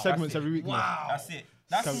 one of these That's segments it. every week? Now? That's it.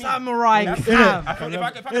 That's me. Samurai That's Cam. I thought if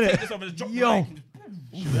I can take this over, just drop the mic.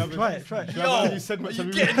 Try it. Should we have one of these segments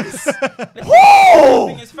every week? Everything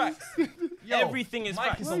is facts. Everything is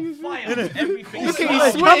facts. Everything is Look at facts.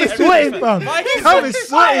 his sweat. He's sweating, fam. Cam is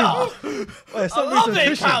sweating. I love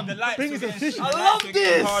it, Cam. The lights Bring are some getting- tissue. the I lights are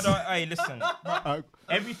getting harder. Hey, listen.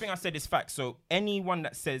 Everything I said is facts. So anyone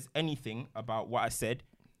that says anything about what I said,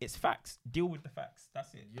 it's facts. Deal with the facts.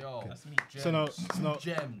 That's it. Yo. That's me.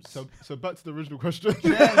 Gems. So back to the original question.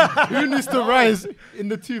 Who needs to rise in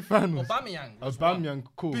the two finals? Aubameyang. was Aubameyang, one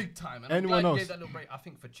cool. Big time. And Anyone I'm glad you else? gave that little break. I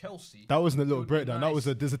think for Chelsea. That wasn't a little It would be breakdown. That was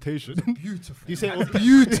a nice. dissertation. Beautiful. You say it was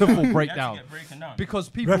beautiful You breakdown. have to get breaking down. Because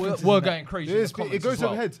people References were in that. going crazy. It, in is, the comments it goes as well.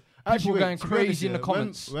 over head. People wait, going to be honest, crazy in the yeah,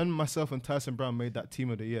 comments. When myself and Tyson Brown made that team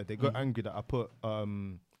of the year, they got angry that I put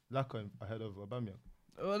Lacazette ahead of Aubameyang.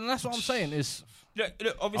 And that's what I'm saying. Is Look,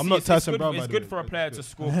 obviously, I'm not it's Tyson good, Brown, it's by the good way. for a It's player good. to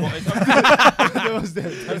score goals.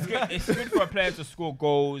 It's good for a player to score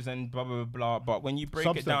goals and blah, blah, blah, blah. But when you break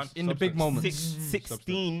it down, Substance. in the big moments.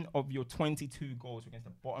 16 of your 22 goals against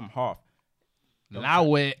the bottom half.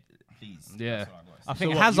 allow it. Please. Yeah. That's what I gotta say. I think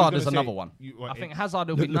what, you was Hazard gonna is say another one. I think Hazard,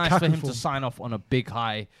 it would be nice for him to sign off on a big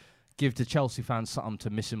high, give the Chelsea fans something to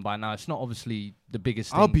miss him by now. It's not obviously the biggest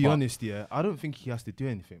thing. I'll be but honest, yeah. I don't think he has to do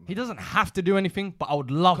anything. Man. He doesn't have to do anything, but I would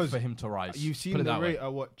love 'Cause for him to rise. You've Put seen it the that way. rate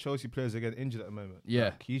at what Chelsea players are getting injured at the moment. Yeah.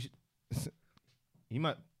 Like, he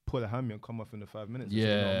might pull a hammy and come off in the 5 minutes. and say,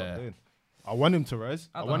 "No, I'm Yeah. not playing." I want him to rise.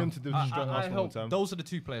 I don't want know. him to do I straight half one hope time. those are the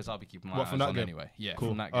two players I'll be keeping my What, eyes from that on game? anyway. Yeah, Cool.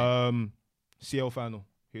 from that game. CL final.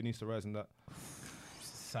 Who needs to rise in that?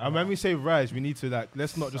 Salah. And when we say rise, we need to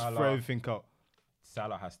let's not just throw Salah. everything out.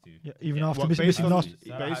 Salah has to. Yeah, even Yeah. after What, missing based on- last.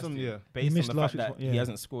 Salah based has on- to. yeah. Based missed on the last fact that week's one, he yeah.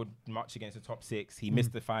 hasn't scored much against the top six. He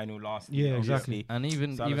missed the final last year. Yeah, exactly. obviously. And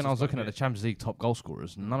even Salah's I was just looking got at the it. Champions League top goal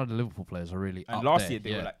scorers. None of the Liverpool players are really And up last there. year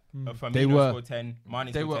they were like, Firmino They were- scored 10, Mane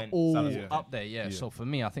They scored were 10, all Salah scored 10. up there, yeah. Yeah. So for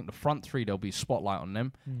me, I think the front three, there'll be a spotlight on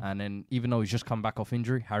them. And then even though he's just come back off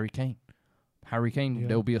injury, Harry Kane, Yeah.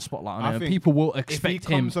 there'll be a spotlight on I him. And think people will If he expect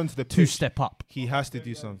him comes onto the to pitch, step up. he has to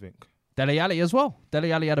do something. Dele Alli as well.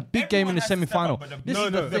 Dele Alli had a big game in the Everyone has to step semi-final. up, but the- This No,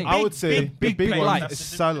 is no. the thing. I would say big the big players, one that's is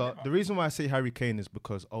the Salah. difference. The reason why I say Harry Kane is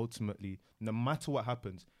because ultimately, no matter what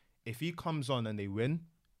happens, if he comes on and they win,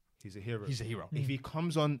 he's a hero. He's a hero. If he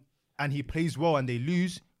comes on and he plays well and they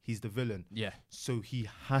lose, he's the villain. Yeah. So he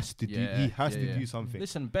has to do. Yeah, He has yeah, to yeah. do something.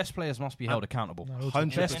 Listen, best players must be held accountable.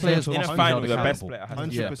 100%. Best players in must a be final, held the best accountable. player has to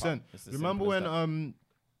 100%. step up. It's as Remember simple as when that.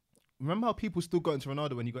 remember how people still got into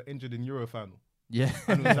Ronaldo when he got injured in Euro final? Yeah.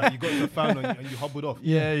 And it was like you got to the final and you hobbled off.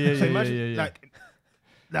 Yeah, yeah, So yeah, imagine yeah, yeah. like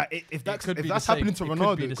if that's could if be that's the same- happening to it could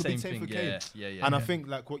Ronaldo, be it the could be the same same for thing. Kane. Yeah. And I think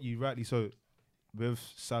like what you rightly so with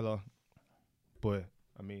Salah, boy,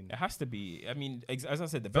 I mean, It has to be. I mean, as I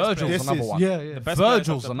said, the best Virgil's players, This another is- one. Yeah, yeah. the best players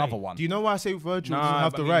Virgil's have to another play. one. do you know why I say Virgil Nah, doesn't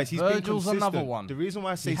have but the I mean, rise? He's been Virgil's consistent. another one. The reason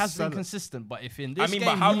why I say He has been Salah, consistent, but if in I this mean, game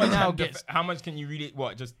but how he much? now gets How much can you really?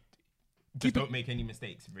 What? Just don't make any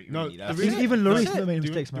mistakes. Really, No, that's the it. reason- Even Lloris That's it. not making the,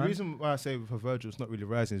 mistakes, the man. reason why I say for Virgil it's not really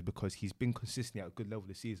rising is because he's been consistently at a good level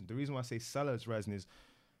this season. The reason why I say Salah's rising is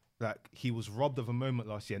like he was robbed of a moment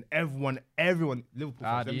last year, and everyone, Liverpool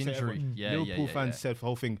fans, the let me say injury. everyone, Yeah, Liverpool yeah, fans yeah. said for the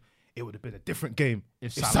whole thing, it would have been a different game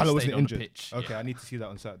if if Salah Salah stayed wasn't on the injured. pitch. Okay, I need to see that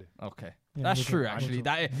on Saturday. Okay. Yeah, That's we'll true, talk. actually. We'll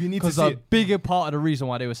That You need to because see a it. bigger part of the reason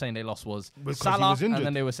why they were saying they lost was Because he Salah, was and injured.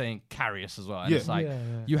 then they were saying Karius as well. And Yeah. it's like Yeah,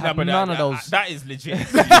 yeah. you Nah, have but none of those. That is legit.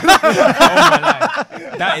 Oh my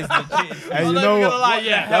life. That is legit. Hey, you know what? lie,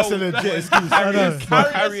 yeah. That's a legit excuse.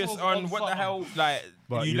 Carry us was on. on What the fire. hell? Like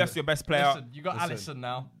But you you left know- your best player. Listen, you got Alisson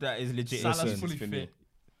now. That is legit. Salah's excuse fully for me. fit.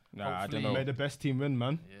 Nah, I don't Hopefully- know. May the best team win,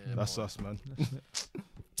 man. Yeah, That's boy. us, man.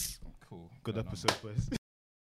 Cool. Good Well done. episode, boys.